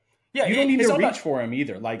 You don't need to reach for him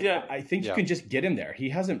either. I think you can just get him there. He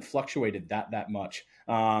hasn't fluctuated that much.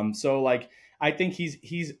 So I think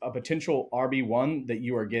he's a potential RB1 that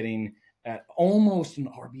you are getting at almost an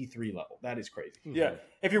RB3 level. That is crazy. Yeah.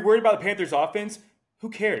 If you're worried about the Panthers offense, who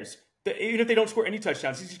cares? Even if they don't score any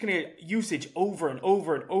touchdowns, he's just going to get usage over and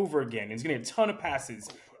over and over again. He's going to get a ton of passes.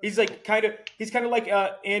 He's kind of like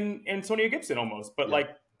in Antonio Gibson almost, but going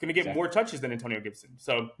to get more touches than Antonio Gibson.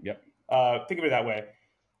 So think of it that way.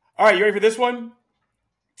 All right, you ready for this one?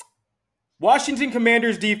 Washington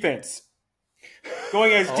Commanders defense.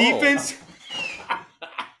 Going as defense.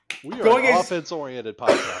 We are an offense-oriented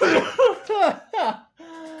podcast.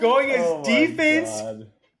 Going as defense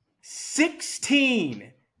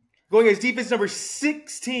 16. Going as defense number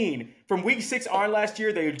 16. From week 6 on last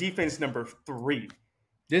year, they were defense number 3.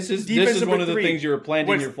 This is one of the things you were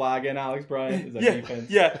planting your flag in, Alex Bryant. Defense.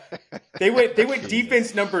 Yeah. They went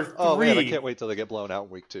defense number 3. Oh man, I can't wait till they get blown out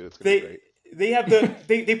in week 2. It's gonna be great. They have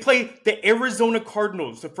they play the Arizona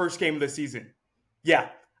Cardinals the first game of the season. Yeah,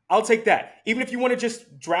 I'll take that. Even if you want to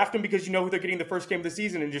just draft them because you know who they're getting the first game of the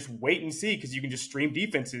season and just wait and see because you can just stream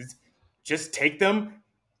defenses, just take them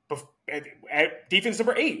at defense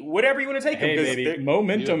number 8, whatever you want to take them. Baby,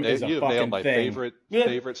 momentum is a fucking nailed my thing.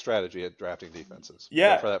 favorite strategy at drafting defenses.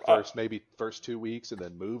 Yeah, for that first 2 weeks and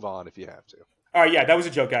then move on if you have to. All right, that was a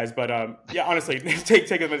joke, guys. But honestly, take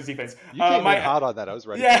them as defense. You came in hot on that. I was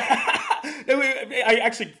ready. Yeah,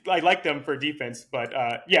 I liked them for defense, but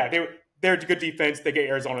they're a good defense. They get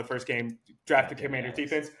Arizona the first game. Draft the Commanders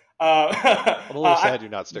defense. I'm a little sad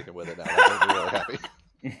you're not sticking with it now. That made me really happy.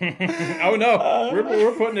 Oh no,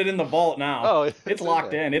 we're putting it in the vault now. Oh, it's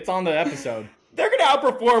locked in. It's on the episode. They're going to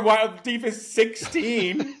outperform Wild defense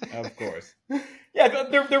 16. Of course. Yeah,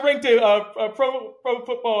 they're ranked. Pro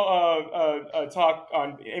Football Talk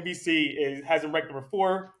on NBC has them ranked number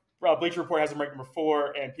 4. Bleacher Report has them ranked number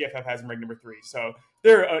 4, and PFF has them ranked number 3. So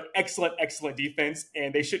they're an excellent defense,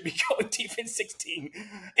 and they should be going defense 16.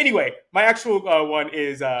 Anyway, my actual one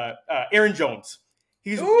is Aaron Jones.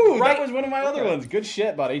 That was one of my other ones. Good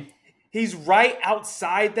shit, buddy. He's right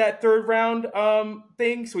outside that 3rd round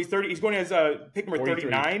thing. So he's 30. He's going as pick number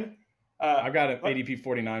 39. I got an ADP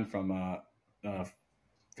 49 from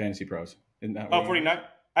Fantasy Pros. Isn't that 49?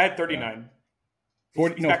 I had 39.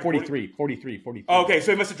 Yeah. 43. Oh, okay,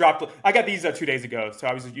 so he must have dropped. I got these 2 days ago, so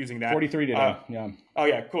I was using that. 43 today. Yeah. Oh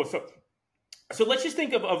yeah, cool. So let's just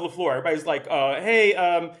think of LaFleur. Everybody's like, hey,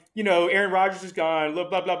 Aaron Rodgers is gone. Blah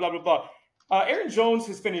blah blah blah blah. Aaron Jones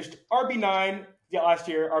has finished RB9 last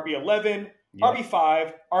year, RB11,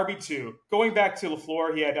 RB5, RB2. Going back to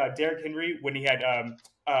LaFleur, he had Derrick Henry when he had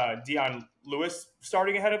Deion Lewis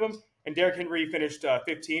starting ahead of him, and Derrick Henry finished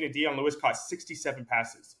 15, and Deion Lewis caught 67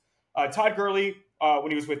 passes. Todd Gurley, when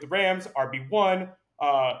he was with the Rams, RB1,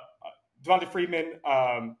 Devonta Freeman,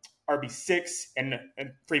 RB6, and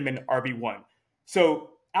Freeman, RB1. So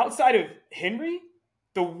outside of Henry,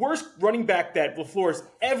 the worst running back that LaFleur's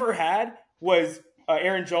ever had was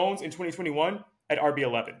Aaron Jones in 2021 at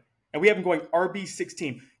RB11. And we have him going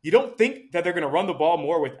RB16. You don't think that they're going to run the ball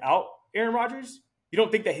more without Aaron Rodgers? You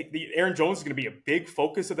don't think that Aaron Jones is going to be a big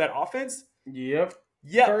focus of that offense? Yep.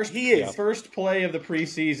 Yeah, he is. First play of the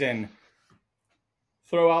preseason.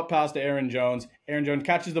 Throw out pass to Aaron Jones. Aaron Jones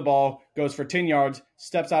catches the ball, goes for 10 yards,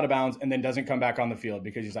 steps out of bounds, and then doesn't come back on the field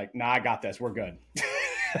because he's like, nah, I got this. We're good.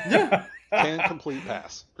 Yeah. Can complete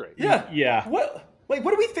pass. Great. Yeah. Yeah. What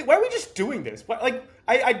do we think? Why are we just doing this?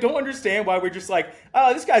 I don't understand why we're just like,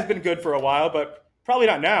 oh, this guy's been good for a while, but probably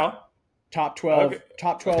not now. Top 12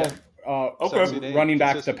 Okay. running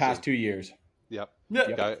back the past 2 years. Yep.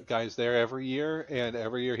 Yeah. Guy's there every year, and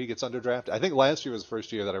every year he gets underdrafted. I think last year was the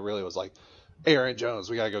first year that I really was like, Aaron Jones,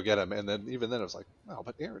 we got to go get him. And then even then it was like, no,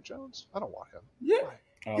 but Aaron Jones, I don't want him. Yeah.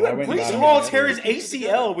 Oh, You had I Brees went Hall back- tear his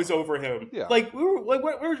ACL was over him. Yeah. Like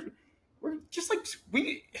we're just like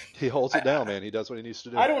we. He holds it down, man. He does what he needs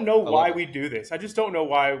to do. I don't know love why it. we do this. I just don't know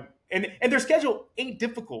why. And their schedule ain't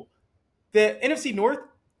difficult. The NFC North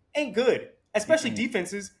ain't good, especially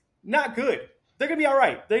defenses. Not good. They're gonna be all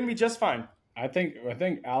right. They're gonna be just fine. I think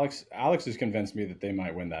Alex has convinced me that they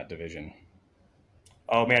might win that division.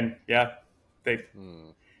 Oh man, yeah. They.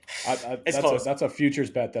 It's close. That's a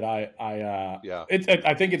futures bet that I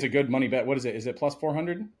I think it's a good money bet. What is it? Is it plus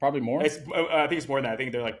 400? Probably more. I think it's more than that. I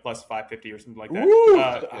think they're like plus 550 or something like that. Woo!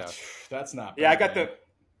 That's not bad. Yeah,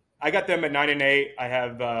 I got them at 9-8. I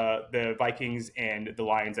have the Vikings and the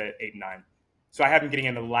Lions at 8-9. So I have them getting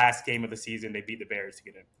in the last game of the season. They beat the Bears to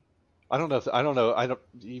get in. I don't know.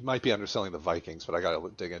 You might be underselling the Vikings, but I got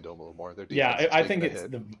to dig into them a little more. Their defense Yeah, is I taking think a it's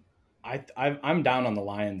hit. the. I'm down on the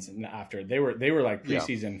Lions after they were like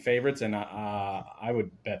preseason favorites, and I would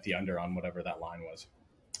bet the under on whatever that line was.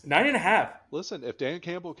 9.5. Listen, if Dan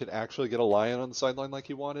Campbell could actually get a lion on the sideline like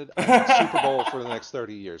he wanted, Super Bowl for the next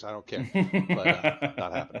 30 years, I don't care. But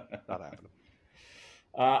not happening. Not happening.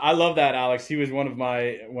 I love that, Alex. He was one of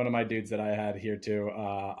my dudes that I had here too.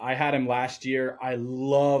 I had him last year. I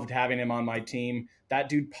loved having him on my team. That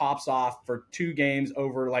dude pops off for 2 games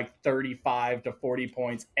over like 35 to 40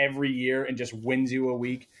 points every year and just wins you a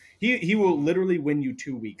week. He will literally win you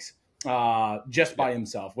 2 weeks just by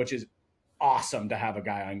himself, which is awesome to have a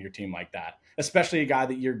guy on your team like that, especially a guy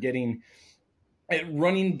that you're getting at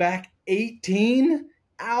running back 18.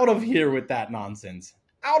 Out of here with that nonsense.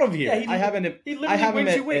 Out of here. Yeah, I have him at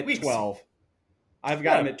 12. I've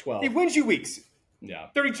got him at 12. He wins you weeks. Yeah.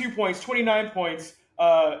 32 points, 29 points.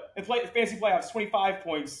 In fantasy playoffs, 25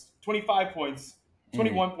 points, 25 points,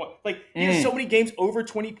 21 points. Like, he has so many games over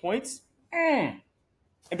 20 points. And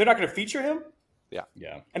they're not going to feature him?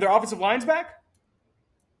 Yeah. And their offensive line's back?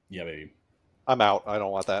 Yeah, baby. I'm out. I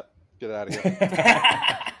don't want that. Get out of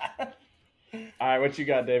here. All right, what you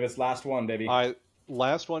got, Davis? Last one, baby.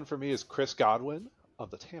 Last one for me is Chris Godwin of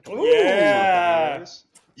the Tampa Bay. Yeah.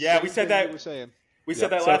 Yeah, Same we said thing that. you were saying. We said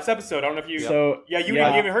that last episode. I don't know if you. You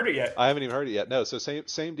haven't even heard it yet. I haven't even heard it yet. No, so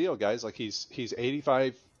same deal, guys. Like he's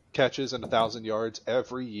 85 catches and 1,000 yards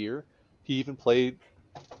every year. He even played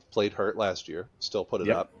hurt last year. Still put it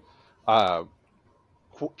up.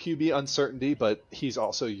 QB uncertainty, but he's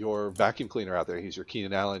also your vacuum cleaner out there. He's your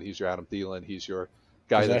Keenan Allen. He's your Adam Thielen. He's your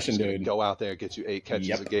guy that's going to go out there and get you 8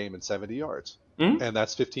 catches a game and 70 yards. And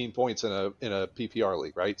that's 15 points in a PPR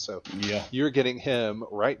league, right? So you're getting him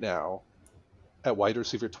right now at wide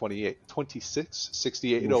receiver 26,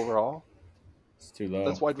 68 overall. It's too low.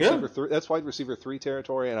 That's wide receiver 3. That's wide receiver 3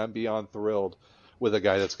 territory, and I'm beyond thrilled with a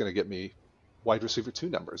guy that's going to get me wide receiver 2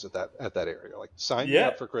 numbers at that area. Like sign me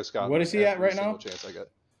up for Chris Godwin. What is he at right now? Chance I get.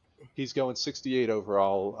 He's going 68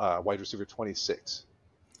 overall, wide receiver 26.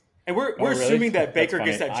 And we're assuming that Baker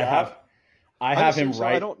gets that job. I have him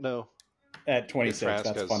right. I don't know. At 26,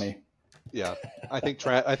 that's funny. Yeah, I think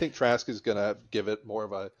Trask is going to give it more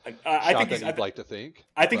of a I shot think than you'd like to think.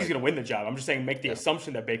 I think he's going to win the job. I'm just saying make the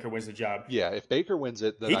assumption that Baker wins the job. Yeah, if Baker wins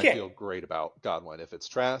it, then I feel great about Godwin. If it's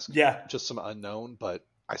Trask, just some unknown, but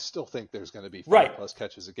I still think there's going to be 5+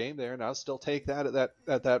 catches a game there, and I'll still take that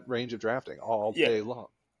at that range of drafting all day long.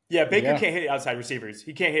 Yeah, Baker can't hit outside receivers.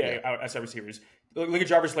 He can't hit outside receivers. Look at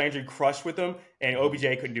Jarvis Landry crushed with them, and OBJ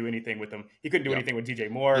couldn't do anything with them. He couldn't do anything with DJ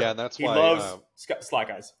Moore. Yeah, and that's why he loves slot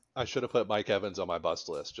guys. I should have put Mike Evans on my bust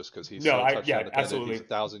list just because he's touchdown dependent. Absolutely. He's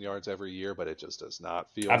 1,000 yards every year, but it just does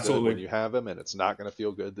not feel good when you have him, and it's not going to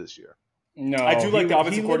feel good this year. No, I do like the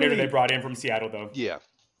offensive coordinator they brought in from Seattle, though. Yeah,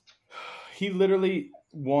 he literally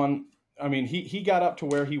won. I mean, he got up to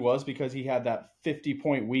where he was because he had that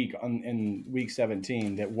 50-point week in week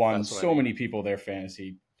 17 that won many people their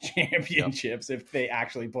fantasy championships if they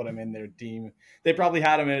actually put him in their team. They probably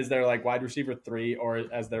had him as their like wide receiver 3 or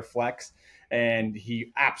as their flex, and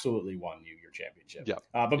he absolutely won you your championship. Yep.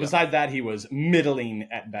 But besides that, he was middling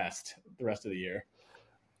at best the rest of the year.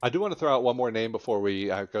 I do want to throw out one more name before we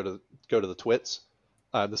go to the twits.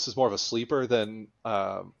 This is more of a sleeper than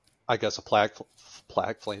I guess a flag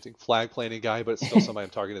planting guy, but it's still somebody I'm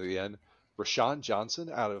targeting at the end. Rashawn Johnson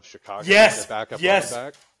out of Chicago. Yes. Backup Yes. running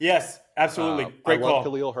back. Yes. Absolutely. Great I love call.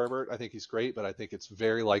 Khalil Herbert. I think he's great, but I think it's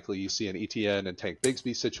very likely you see an ETN and Tank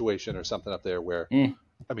Bigsby situation or something up there where,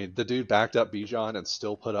 I mean, the dude backed up Bijan and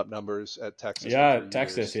still put up numbers at Texas. Yeah,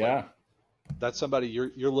 Texas, years. yeah. Like, that's somebody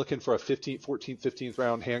you're looking for a 14th, 15th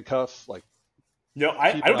round handcuff. Like, no,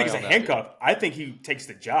 I don't think it's a handcuff. I think he takes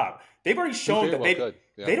the job. They've already shown that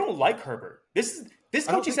they don't like Herbert. This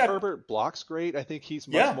I don't think Herbert blocks great. I think he's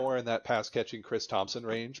much more in that pass catching Chris Thompson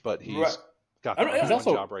range, but he's got the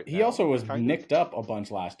job right now. He also was nicked up a bunch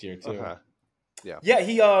last year too. Yeah,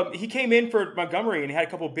 he came in for Montgomery and he had a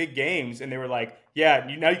couple of big games, and they were like,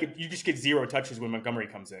 you just get 0 touches when Montgomery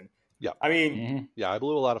comes in. Yeah, I mean, I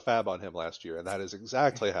blew a lot of fab on him last year, and that is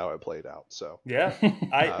exactly how it played out. So yeah,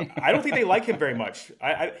 I don't think they like him very much.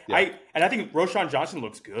 I think Roshan Johnson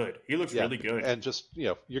looks good. He looks really good. And just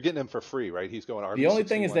you're getting him for free, right? He's going RB. The only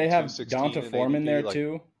thing is they have Donta Foreman there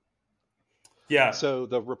too. Yeah. So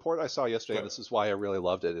the report I saw yesterday, and this is why I really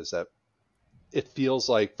loved it, is that it feels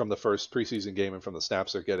like from the first preseason game and from the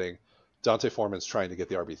snaps they're getting, Donta Foreman's trying to get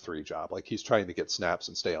the RB3 job. Like, he's trying to get snaps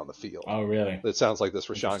and stay on the field. Oh, really? It sounds like this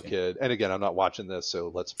Rashawn kid. And again, I'm not watching this,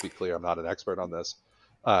 so let's be clear, I'm not an expert on this.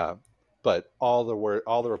 But all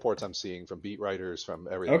the reports I'm seeing from beat writers, from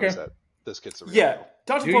everything, is that this kid's a real deal.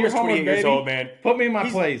 Donta Foreman's 28 years old, man. Put me in my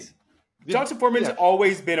place. Donta Foreman's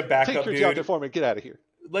always been a backup, Take your Donta Foreman, get out of here.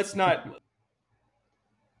 Let's not...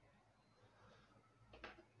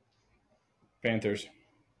 Panthers.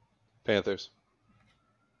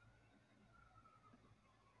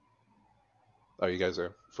 Oh, you guys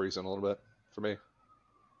are freezing a little bit for me.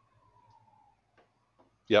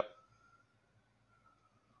 Yep.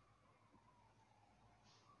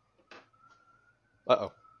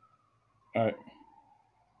 Uh-oh. All right.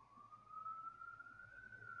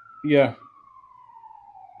 Yeah.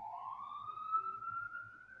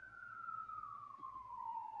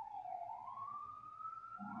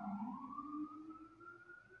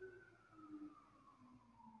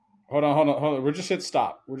 Hold on. We're just hit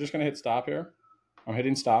stop. We're just going to hit stop here. I'm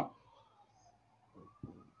hitting stop.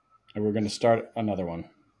 And we're going to start another one.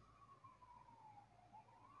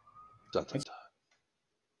 Dun, dun, dun.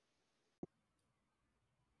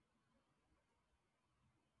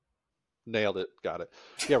 Nailed it. Got it.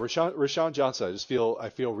 Yeah, Rashawn Johnson. I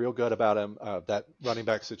feel real good about him. That running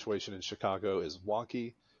back situation in Chicago is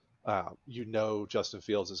wonky. Justin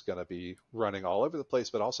Fields is going to be running all over the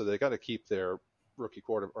place, but also they got to keep their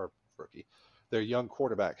their young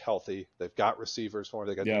quarterback healthy. They've got receivers for him.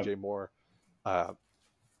 They got DJ Moore.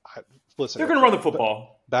 Listen, they're going to run the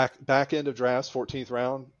football. Back end of drafts, 14th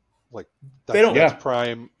round. Like that's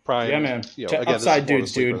prime. Yeah, man. Again, upside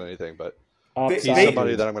this is more dudes, than anything, but He's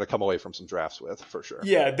somebody that I'm going to come away from some drafts with for sure.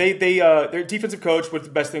 Yeah, their defensive coach. What's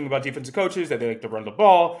the best thing about defensive coaches? That they like to run the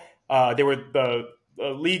ball. They were the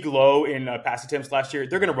league low in pass attempts last year.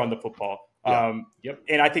 They're going to run the football. And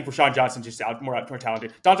I think Rashawn Johnson's just more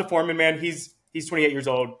talented. Donta Foreman, man, he's 28 years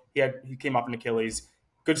old. He came off an Achilles.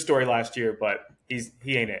 Good story last year, but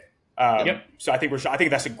he ain't it. So I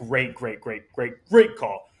think that's a great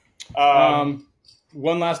call.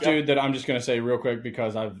 One last dude that I'm just going to say real quick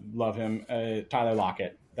because I love him, Tyler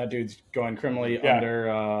Lockett. That dude's going criminally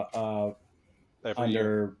under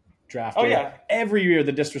drafted. Oh, yeah. Every year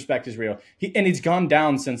the disrespect is real. He's gone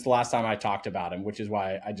down since the last time I talked about him, which is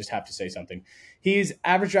why I just have to say something. He's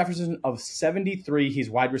average draft position of 73. He's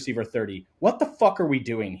wide receiver 30. What the fuck are we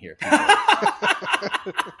doing here?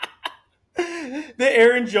 The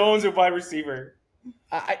Aaron Jones of wide receiver.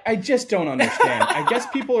 I just don't understand. I guess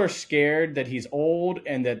people are scared that he's old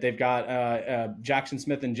and that they've got Jackson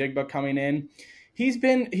Smith and Jigba coming in.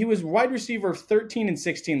 He was wide receiver 13 and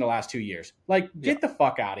 16 the last 2 years. Like, get the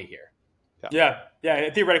fuck out of here. Yeah.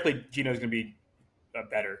 Theoretically, Gino's going to be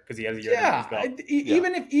better because he has a year under his belt.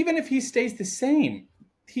 Even if he stays the same,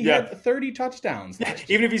 he had 30 touchdowns.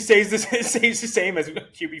 Even if he stays the same as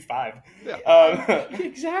QB5. Yeah.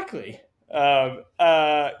 Exactly.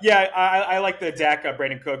 I like the Dak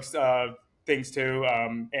Brandon Cooks things too,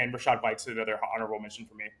 and Rashad White's another honorable mention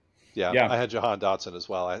for me. Yeah. I had Jahan Dotson as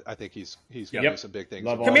well. I think he's going to do some big things.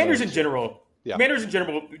 Commanders in general. You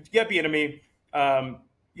got Bieniemy. You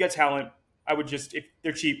got talent. I would just, if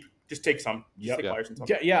they're cheap, Just take some. Just take Larson some.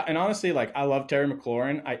 Yeah, and honestly, like I love Terry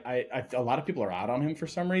McLaurin. I a lot of people are out on him for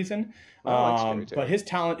some reason. I like Terry. But his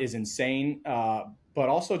talent is insane. But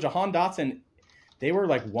also Jahan Dotson, they were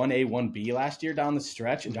like 1A, 1B last year down the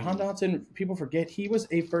stretch. And Jahan Dotson, people forget he was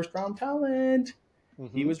a first round talent.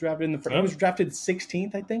 He was drafted he was drafted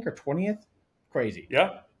 16th, I think, or 20th. Crazy.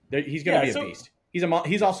 Yeah. He's going to be a beast.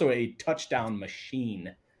 He's also a touchdown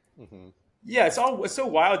machine. Yeah, it's so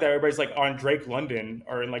wild that everybody's like on Drake London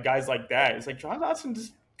or in like guys like that. It's like John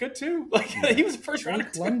Dotson's good too. Like he was a first round.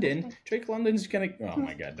 Drake London's gonna. Oh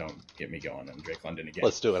my god! Don't get me going on Drake London again.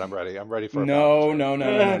 Let's do it. I'm ready. I'm ready for. No.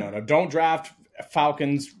 Don't draft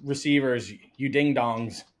Falcons receivers, you ding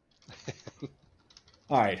dongs.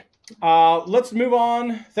 All right. Let's move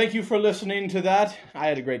on. Thank you for listening to that. I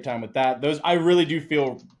had a great time with that. Those I really do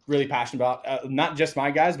feel really passionate about. Not just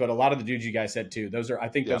my guys, but a lot of the dudes you guys said too. Those are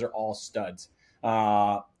all studs.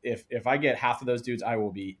 If I get half of those dudes, I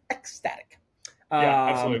will be ecstatic. Yeah,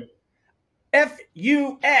 absolutely.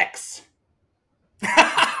 FUX.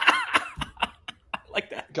 Like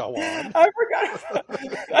that. Go on. I forgot.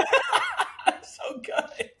 So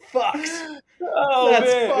good. Fox. Oh,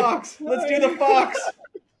 that's Fox. Let's do the Fox.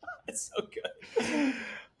 It's so good.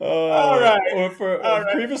 All right.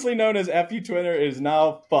 Previously known as FU Twitter is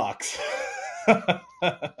now Fox. Our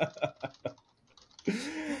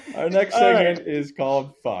next segment is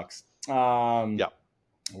called Fox.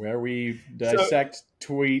 Where we dissect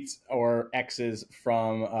tweets or X's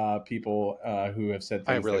from people who have said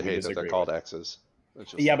things. I really hate that they're called X's.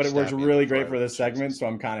 Yeah, but it works really great for this segment, so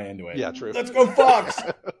I'm kind of into it. Yeah, true. Let's go Fox!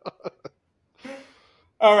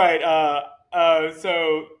 All right.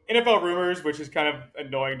 So NFL rumors, which is kind of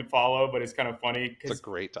annoying to follow, but it's kind of funny. It's a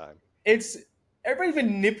great time. Everybody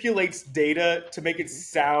manipulates data to make it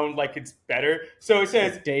sound like it's better. So it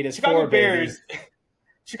says Data's Chicago Bears,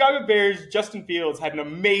 Justin Fields had an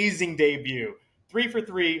amazing debut. 3 for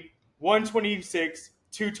 3, 126,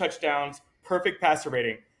 2 touchdowns, perfect passer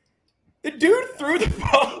rating. The dude threw the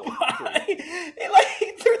ball by. He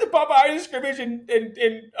threw the ball behind the scrimmage, and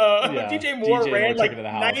DJ Moore ran like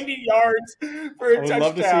 90 yards for a touchdown. I would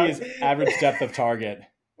love to see his average depth of target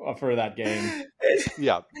for that game.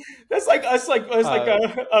 Yeah, that's like us.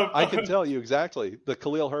 I can tell you exactly. The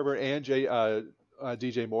Khalil Herbert and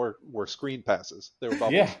DJ Moore were screen passes. They were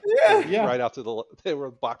bubbles. Yeah. Right out to they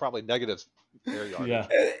were probably negative air yardage. Yeah.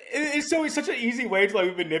 It's such an easy way to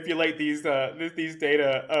like manipulate these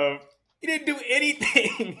data of. He didn't do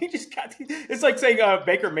anything. He just got. It's like saying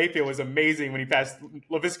Baker Mayfield was amazing when he passed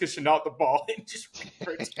Laviska Shenault the ball and just.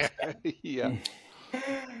 Yeah.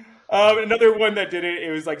 Another one that did it.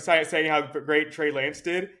 It was like saying how great Trey Lance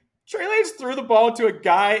did. Trey Lance threw the ball to a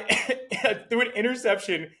guy through an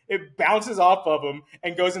interception. It bounces off of him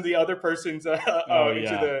and goes into the other person's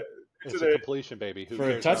It's a completion, baby. For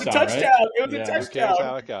a touchdown, It was a touchdown. Right? It was a touchdown. Who cares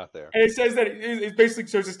how it got there? And it says that it basically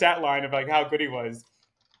shows a stat line of like how good he was.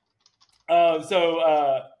 So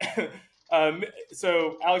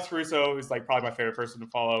Alex Caruso is like probably my favorite person to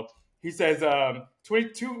follow. He says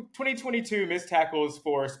 2022 missed tackles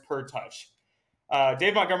forced per touch.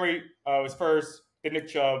 Dave Montgomery was first, then Nick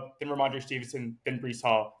Chubb, then Ramondre Stevenson, then Breece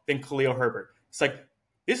Hall, then Khalil Herbert. It's like,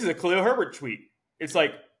 this is a Khalil Herbert tweet. It's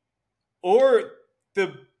like, or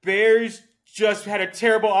the Bears just had a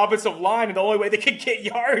terrible offensive line, and the only way they could get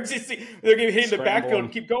yards is they're going to hit in the backfield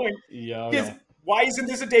and keep going. Yeah. Why isn't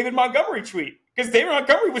this a David Montgomery tweet? Because David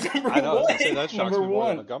Montgomery was number one. That's number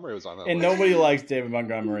one. Montgomery was on that and list. Nobody likes David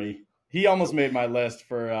Montgomery. He almost made my list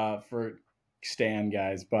for Stan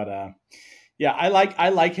guys, but I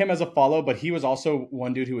like him as a follow. But he was also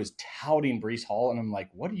one dude who was touting Breece Hall, and I'm like,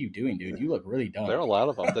 what are you doing, dude? You look really dumb. There are a lot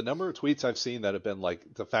of them. The number of tweets I've seen that have been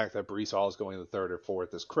like the fact that Breece Hall is going to the third or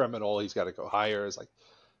fourth is criminal. He's got to go higher. Is like,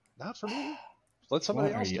 not for me. Let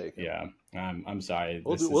somebody else take it. Yeah, I'm sorry.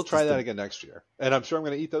 We'll try that again next year, and I'm sure I'm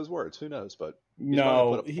going to eat those words. Who knows? But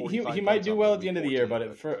no, he might do well at the end of the year, but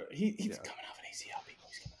he's coming off an ACL. People, he's coming off an ACL.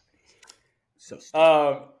 So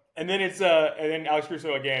stupid. And then Alex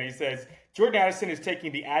Caruso again. He says Jordan Addison is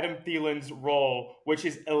taking the Adam Thielen's role, which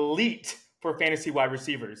is elite for fantasy wide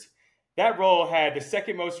receivers. That role had the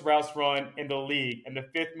second most routes run in the league and the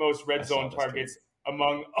fifth most red zone targets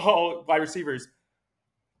among all wide receivers.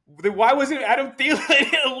 Then why wasn't Adam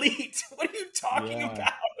Thielen elite? What are you talking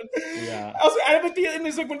about? Yeah. Also, Adam Thielen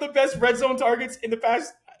is like one of the best red zone targets in the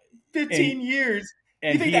past 15 years.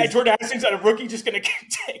 And you think that Jordan Addison's a rookie just going to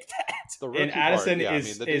take that? And Addison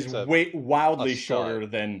is wildly shorter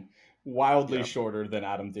than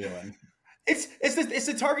Adam Thielen. It's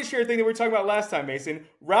the target share thing that we were talking about last time, Mason.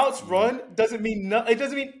 Routes run doesn't mean it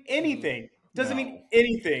doesn't mean anything. Doesn't No. mean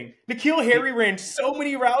anything. N'Keal Harry ran so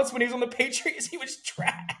many routes when he was on the Patriots. He was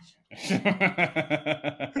trash.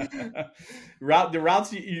 The routes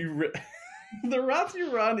the routes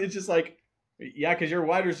you run is just like, yeah, because you're a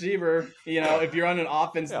wide receiver. If you're on an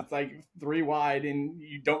offense that's like 3 wide and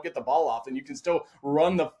you don't get the ball off, then you can still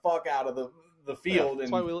run the fuck out of the field.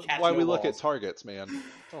 That's and why we look balls. at targets, man.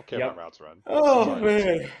 Don't care about routes run. Oh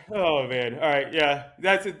man. All right, yeah,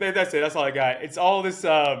 that's it. That's all I got. It's all this.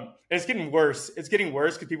 It's getting worse. It's getting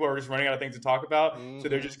worse because people are just running out of things to talk about. So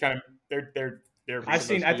they're just kind of they're. I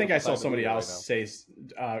think I saw somebody else say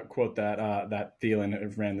quote that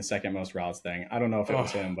Thielen ran the second most routes thing. I don't know if it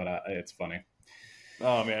was him, but it's funny.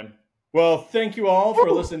 Oh man. Well, thank you all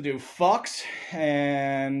for listening to Fucks,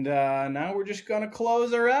 and now we're just going to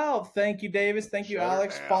close her out. Thank you, Davis. Thank you,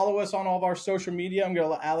 Alex. Follow us on all of our social media. I'm going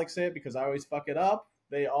to let Alex say it because I always fuck it up.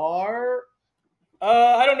 They are...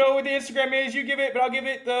 I don't know what the Instagram is. You give it, but I'll give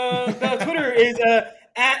it. The Twitter is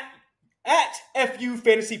at FU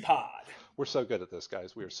Fantasy Pod. We're so good at this,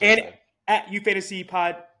 guys. We are so and good. At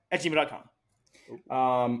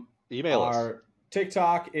ufantasypod@gmail.com. Email us. Our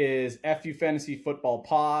TikTok is FU Fantasy Football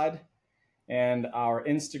Pod, and our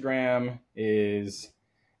Instagram is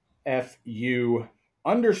FU_fantasy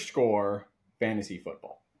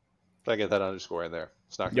football. Try to get that underscore in there.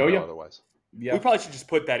 It's not going to go otherwise. Yeah, we probably should just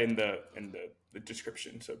put that in the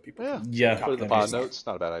description so people. Yeah. Put it in the pod notes.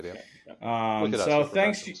 Not a bad idea. So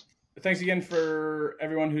thanks again for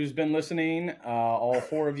everyone who's been listening. All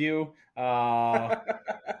 4 of you.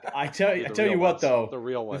 I tell you what though, the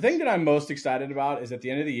real ones. The thing that I'm most excited about is at the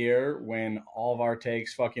end of the year when all of our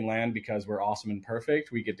takes fucking land because we're awesome and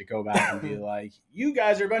perfect. We get to go back and be like, you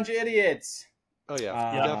guys are a bunch of idiots. Oh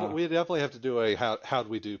yeah, we definitely have to do a how'd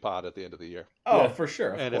we do pod at the end of the year. Oh, for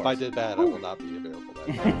sure. And if I did bad, I will not be available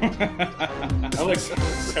that day. I look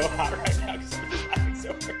so hot right now because I'm just laughing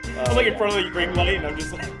so hard. I'm like in front of the ring light and I'm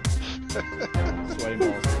just like sweaty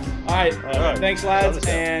balls. All right, thanks lads,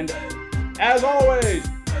 and as always,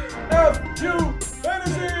 FU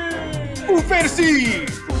Fantasy! FU Fantasy!